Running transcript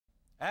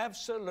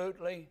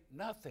Absolutely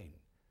nothing.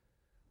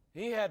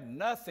 He had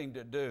nothing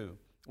to do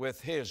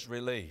with his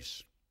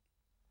release.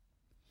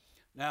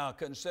 Now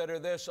consider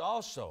this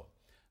also,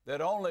 that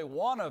only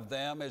one of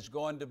them is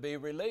going to be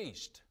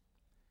released.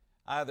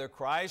 Either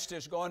Christ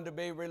is going to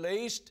be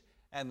released,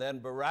 and then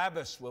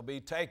Barabbas will be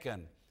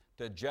taken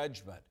to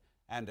judgment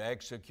and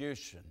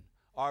execution.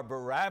 Or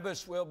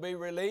Barabbas will be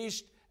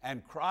released,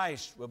 and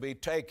Christ will be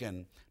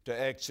taken to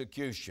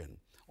execution.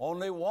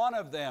 Only one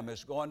of them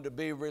is going to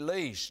be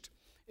released.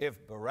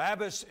 If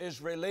Barabbas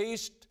is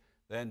released,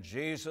 then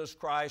Jesus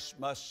Christ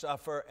must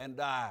suffer and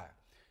die.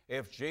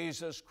 If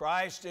Jesus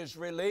Christ is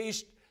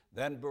released,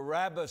 then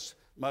Barabbas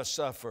must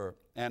suffer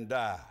and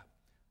die.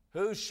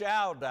 Who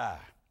shall die?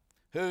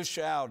 Who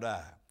shall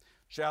die?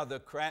 Shall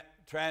the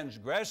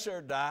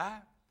transgressor die?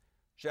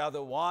 Shall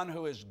the one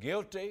who is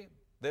guilty,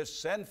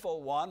 this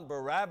sinful one,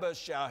 Barabbas,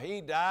 shall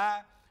he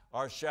die?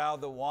 Or shall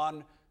the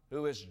one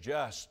who is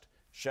just,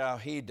 shall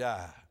he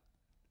die?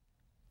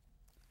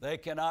 They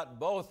cannot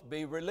both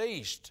be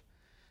released.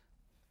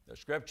 The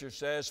Scripture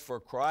says, for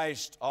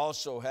Christ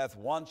also hath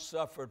once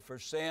suffered for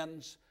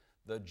sins,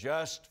 the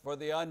just for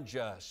the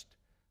unjust,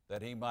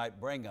 that he might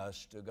bring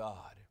us to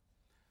God.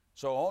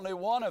 So only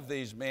one of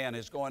these men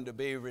is going to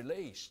be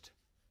released.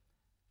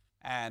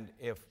 And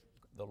if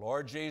the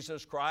Lord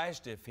Jesus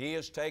Christ, if he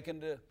is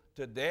taken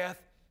to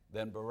death,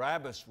 then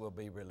Barabbas will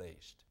be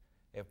released.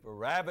 If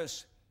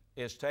Barabbas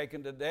is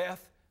taken to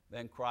death,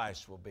 then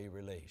Christ will be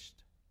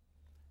released.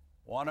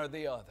 One or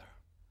the other.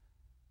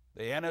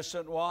 The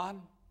innocent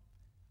one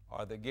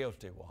or the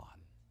guilty one.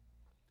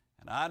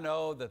 And I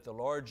know that the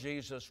Lord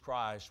Jesus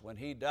Christ, when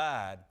he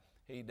died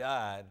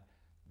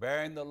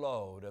bearing the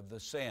load of the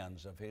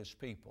sins of his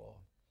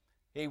people.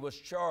 He was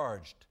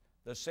charged.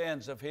 The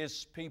sins of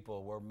his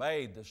people were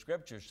made, the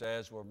Scripture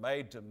says, were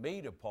made to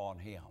meet upon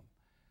him.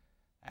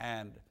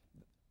 And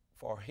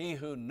for he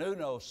who knew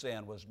no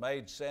sin was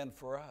made sin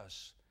for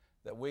us,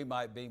 that we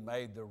might be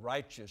made the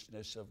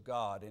righteousness of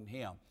God in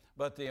him.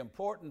 But the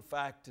important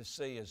fact to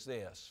see is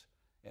this,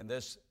 in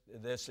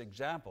this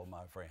example,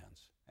 my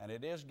friends, and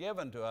it is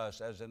given to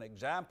us as an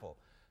example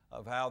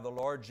of how the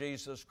Lord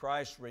Jesus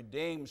Christ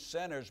redeems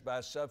sinners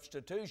by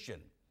substitution,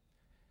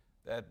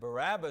 that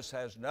Barabbas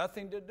has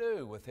nothing to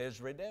do with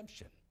his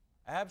redemption,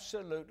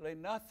 absolutely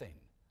nothing.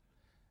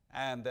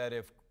 And that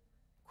if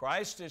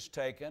Christ is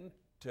taken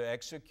to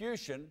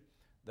execution,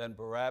 then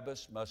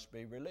Barabbas must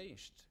be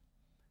released.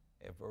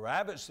 If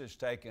Barabbas is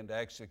taken to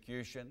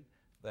execution,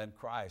 then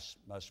Christ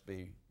must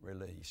be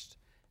released.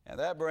 And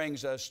that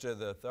brings us to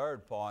the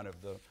third point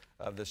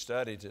of the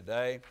study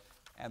today,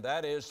 and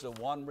that is the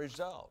one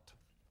result.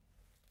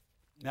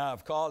 Now,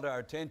 I've called our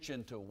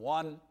attention to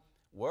one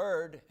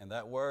word, and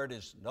that word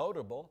is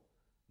notable.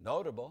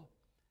 Notable.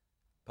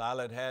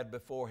 Pilate had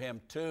before him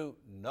two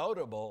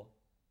notable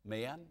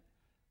men.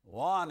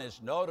 One is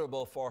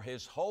notable for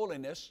his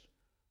holiness,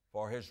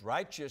 for his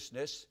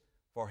righteousness,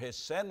 for his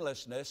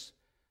sinlessness,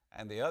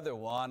 and the other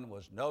one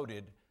was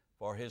noted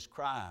for his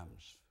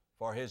crimes,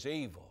 for his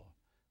evil,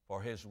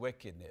 for his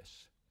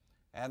wickedness.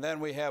 And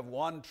then we have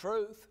one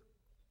truth,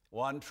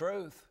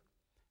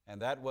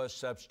 and that was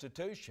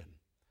substitution.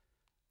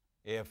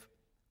 If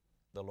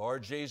the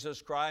Lord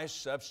Jesus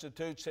Christ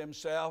substitutes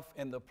himself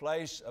in the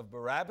place of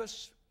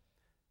Barabbas,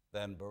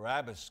 then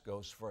Barabbas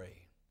goes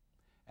free.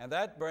 And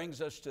that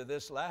brings us to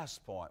this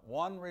last point,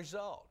 one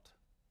result.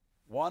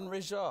 One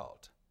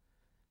result.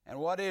 And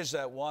what is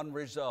that one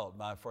result,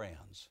 my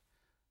friends?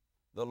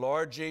 The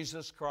Lord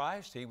Jesus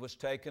Christ, he was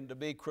taken to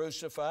be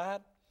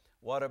crucified.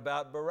 What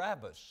about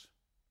Barabbas?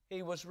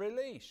 He was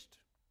released.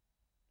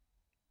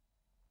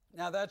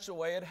 Now that's the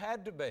way it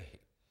had to be.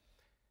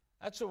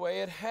 That's the way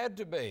it had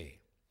to be.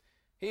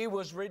 He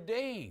was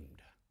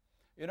redeemed.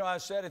 You know, I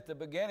said at the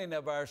beginning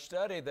of our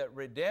study that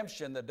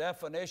redemption, the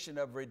definition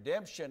of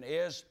redemption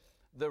is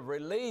the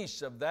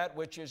release of that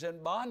which is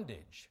in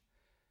bondage.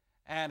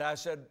 And I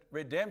said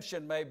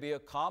redemption may be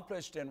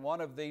accomplished in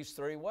one of these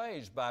three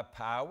ways: by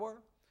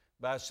power,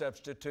 by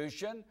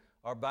substitution,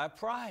 or by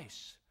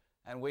price.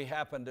 And we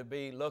happen to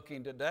be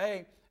looking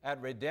today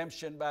at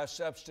redemption by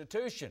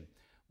substitution.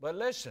 But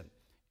listen,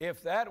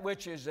 if that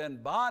which is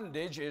in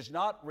bondage is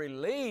not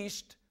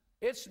released,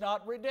 it's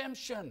not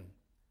redemption.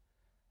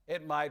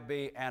 It might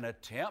be an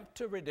attempt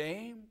to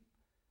redeem.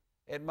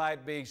 It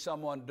might be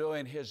someone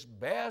doing his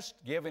best,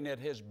 giving it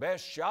his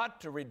best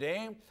shot to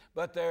redeem,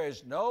 but there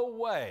is no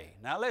way,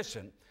 now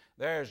listen,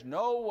 there is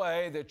no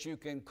way that you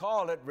can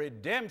call it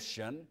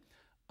redemption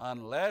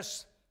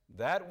unless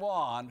that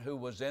one who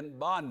was in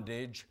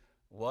bondage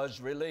was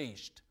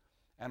released.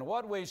 And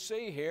what we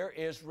see here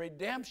is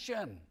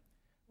redemption.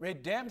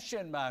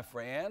 Redemption, my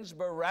friends.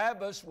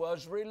 Barabbas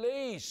was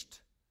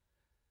released.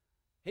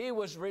 He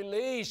was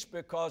released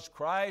because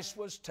Christ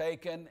was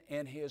taken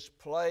in his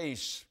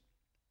place.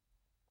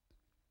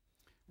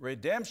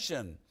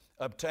 Redemption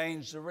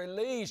obtains the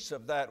release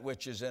of that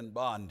which is in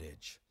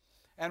bondage.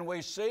 And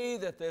we see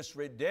that this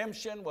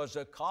redemption was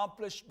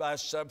accomplished by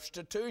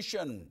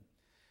substitution.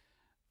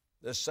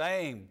 The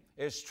same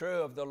is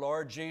true of the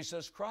Lord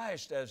Jesus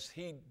Christ. As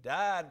he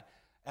died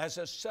as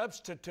a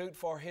substitute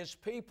for His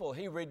people.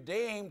 He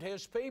redeemed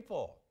His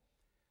people.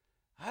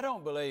 I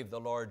don't believe the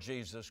Lord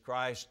Jesus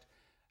Christ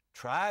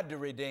tried to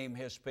redeem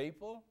His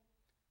people.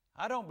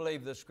 I don't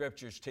believe the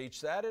Scriptures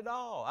teach that at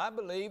all. I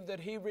believe that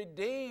He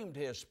redeemed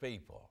His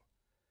people.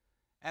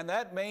 And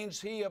that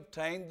means He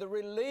obtained the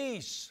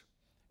release.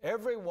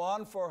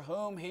 Everyone for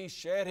whom He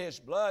shed His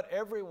blood,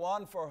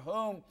 everyone for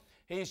whom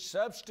He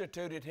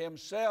substituted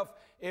Himself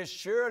is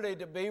surely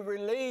to be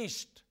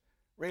released.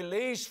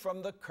 Released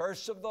from the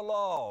curse of the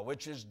law,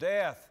 which is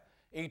death,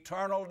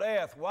 eternal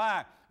death.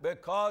 Why?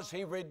 Because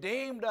He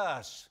redeemed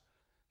us.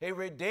 He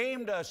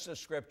redeemed us, the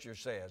Scripture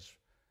says.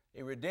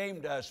 He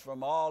redeemed us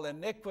from all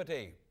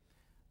iniquity.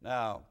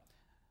 Now,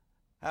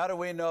 how do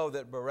we know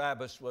that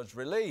Barabbas was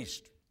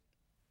released?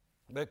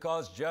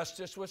 Because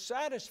justice was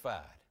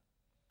satisfied.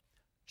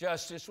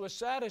 Justice was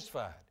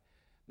satisfied.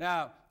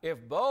 Now,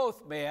 if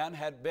both men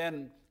had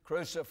been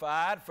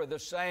crucified for the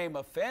same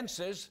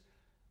offenses,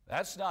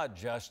 that's not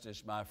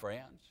justice, my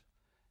friends.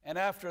 And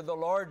after the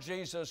Lord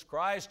Jesus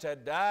Christ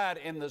had died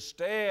in the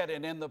stead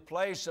and in the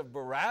place of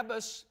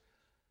Barabbas,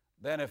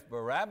 then if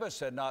Barabbas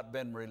had not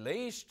been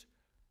released,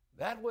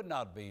 that would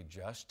not be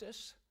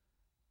justice.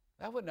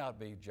 That would not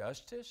be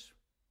justice.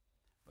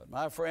 But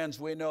my friends,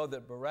 we know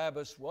that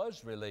Barabbas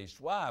was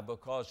released. Why?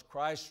 Because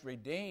Christ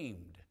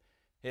redeemed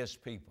His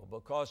people.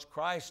 Because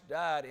Christ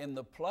died in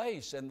the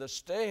place, in the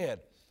stead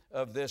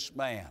of this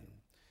man.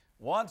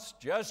 Once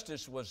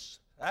justice was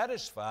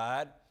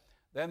satisfied,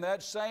 then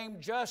that same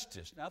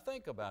justice, now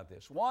think about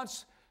this,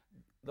 once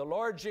the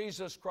Lord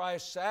Jesus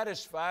Christ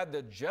satisfied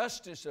the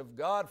justice of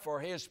God for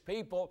His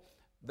people,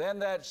 then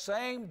that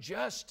same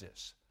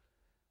justice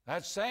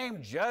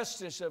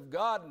of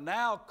God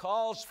now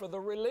calls for the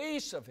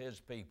release of His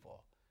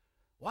people.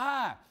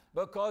 Why?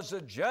 Because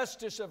the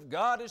justice of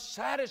God is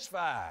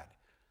satisfied.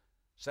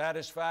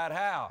 Satisfied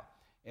how?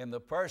 In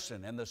the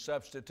person, in the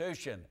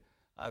substitution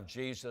of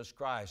Jesus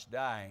Christ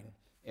dying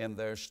in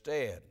their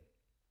stead.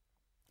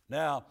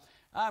 Now,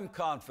 I'm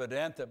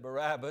confident that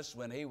Barabbas,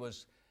 when he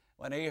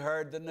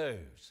heard the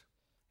news,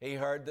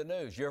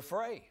 you're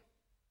free.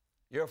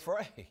 You're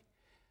free.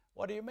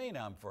 What do you mean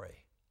I'm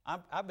free?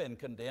 I've been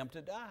condemned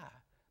to die.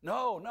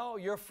 No,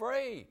 you're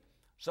free.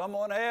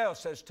 Someone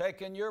else has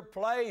taken your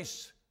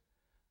place.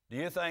 Do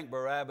you think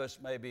Barabbas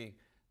maybe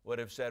would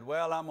have said,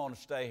 well, I'm going to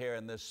stay here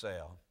in this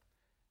cell,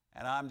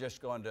 and I'm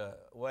just going to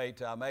wait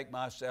till I make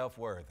myself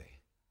worthy?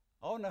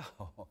 Oh, no,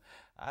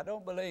 I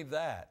don't believe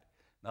that.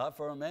 Not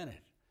for a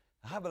minute.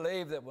 I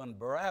believe that when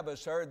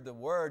Barabbas heard the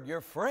word, you're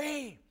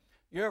free.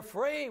 You're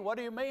free. What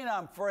do you mean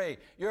I'm free?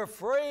 You're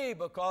free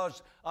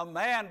because a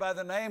man by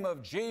the name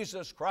of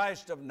Jesus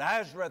Christ of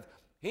Nazareth,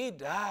 He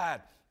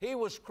died. He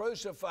was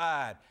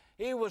crucified.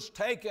 He was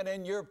taken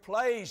in your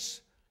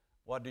place.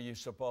 What do you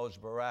suppose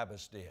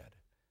Barabbas did?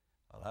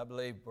 Well, I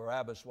believe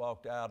Barabbas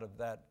walked out of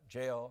that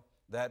jail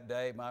that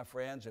day, my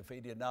friends, if he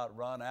did not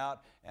run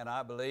out, and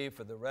I believe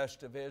for the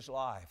rest of his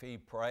life he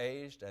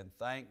praised and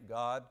thanked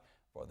God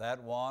for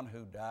that one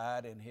who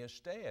died in his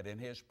stead, in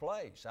his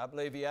place. I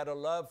believe he had a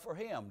love for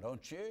him,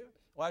 don't you?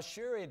 Why,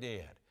 sure he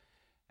did.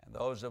 And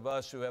those of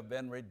us who have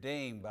been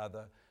redeemed by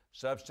the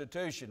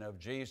substitution of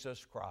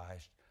Jesus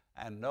Christ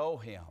and know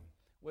Him,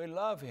 we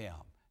love Him,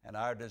 and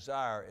our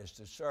desire is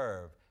to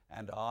serve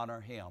and to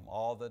honor Him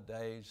all the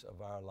days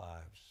of our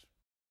lives.